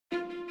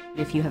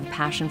If you have a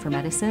passion for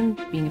medicine,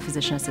 being a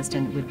physician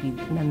assistant would be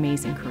an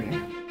amazing career.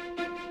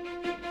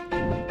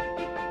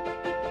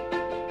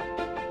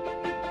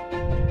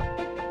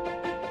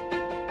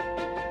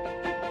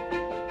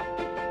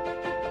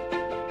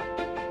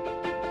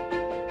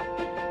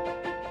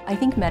 I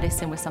think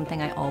medicine was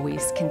something I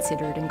always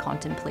considered and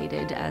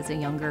contemplated as a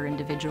younger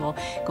individual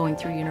going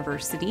through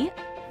university.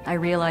 I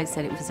realized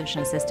that a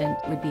physician assistant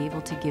would be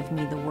able to give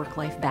me the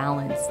work-life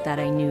balance that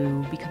I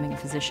knew becoming a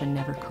physician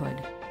never could.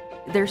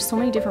 There's so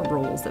many different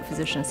roles that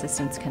physician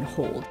assistants can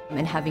hold,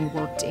 and having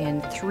worked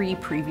in 3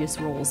 previous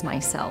roles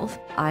myself,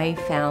 I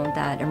found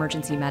that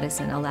emergency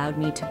medicine allowed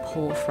me to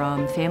pull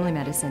from family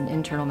medicine,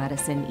 internal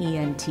medicine,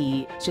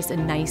 ENT, just a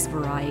nice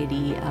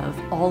variety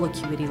of all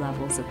acuity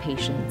levels of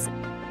patients.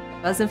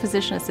 As a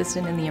physician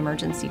assistant in the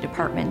emergency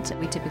department,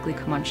 we typically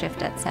come on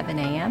shift at 7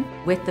 a.m.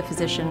 With the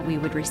physician, we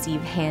would receive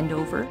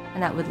handover,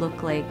 and that would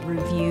look like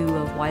review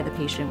of why the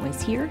patient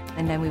was here,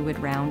 and then we would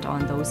round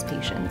on those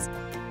patients.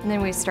 And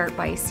then we start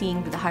by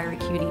seeing the higher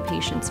acuity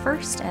patients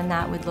first, and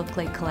that would look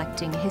like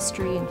collecting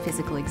history and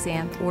physical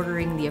exam,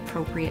 ordering the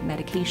appropriate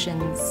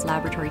medications,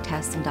 laboratory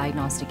tests, and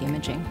diagnostic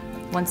imaging.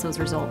 Once those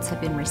results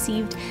have been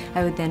received,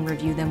 I would then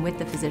review them with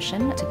the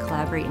physician to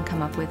collaborate and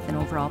come up with an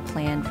overall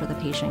plan for the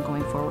patient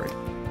going forward.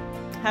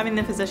 Having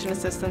the physician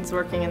assistants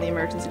working in the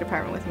emergency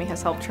department with me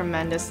has helped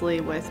tremendously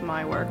with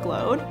my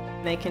workload.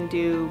 They can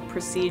do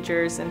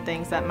procedures and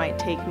things that might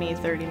take me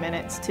 30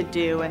 minutes to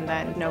do, and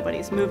then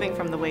nobody's moving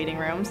from the waiting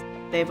rooms.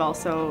 They've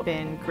also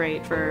been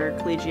great for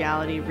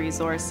collegiality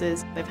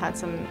resources. They've had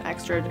some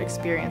extra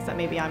experience that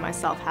maybe I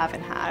myself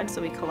haven't had,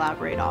 so we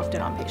collaborate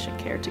often on patient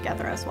care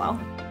together as well.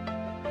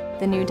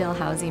 The new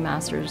Dalhousie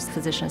Master's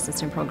Physician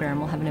Assistant Program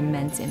will have an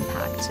immense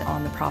impact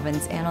on the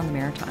province and on the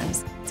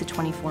Maritimes. It's a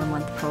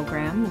 24-month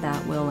program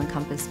that will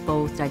encompass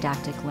both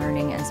didactic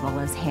learning as well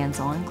as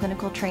hands-on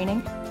clinical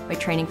training. By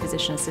training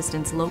physician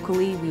assistants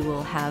locally, we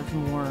will have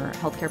more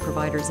healthcare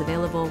providers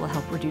available, will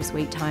help reduce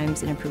wait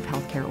times and improve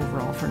healthcare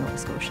overall for Nova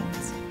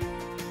Scotians.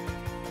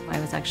 I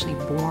was actually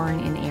born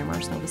in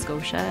Amherst, Nova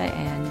Scotia,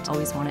 and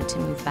always wanted to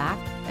move back.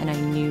 And I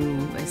knew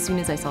as soon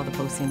as I saw the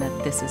posting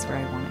that this is where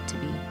I wanted to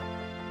be.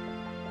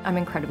 I'm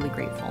incredibly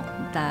grateful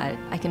that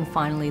I can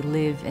finally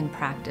live and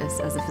practice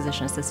as a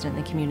physician assistant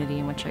in the community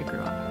in which I grew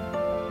up.